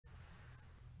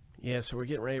Yeah, so we're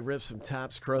getting ready to rip some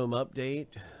Topps Chrome update.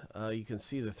 You can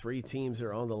see the three teams that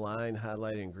are on the line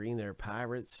highlighted in green there: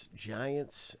 Pirates,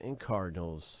 Giants, and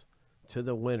Cardinals. To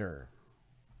the winner.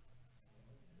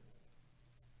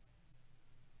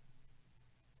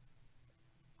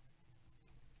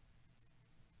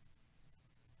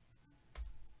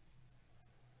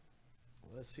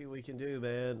 Let's see what we can do,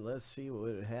 man. Let's see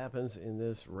what happens in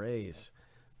this race.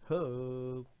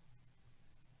 Ho!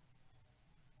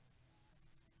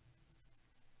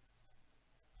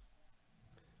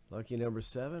 Lucky number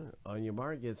 7. On your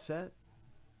mark, get set.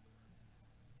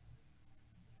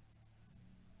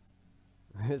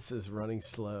 This is running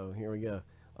slow. Here we go.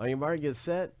 On your mark, get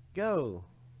set, go.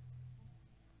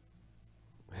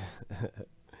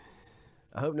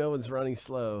 I hope no one's running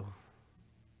slow.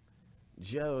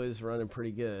 Joe is running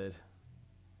pretty good.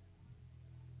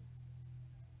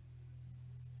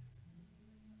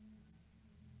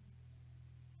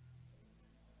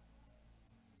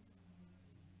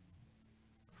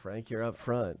 Frank, you're up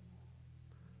front.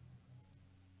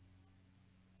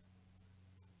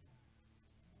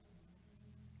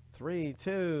 Three,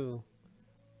 two,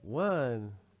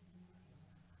 one.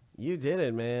 You did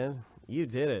it, man. You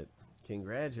did it.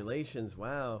 Congratulations.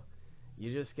 Wow.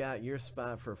 You just got your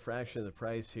spot for a fraction of the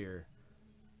price here.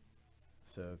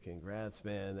 So congrats,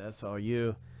 man. That's all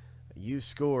you. You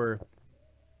score.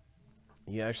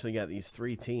 You actually got these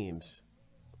three teams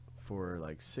for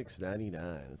like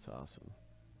 $6.99. That's awesome.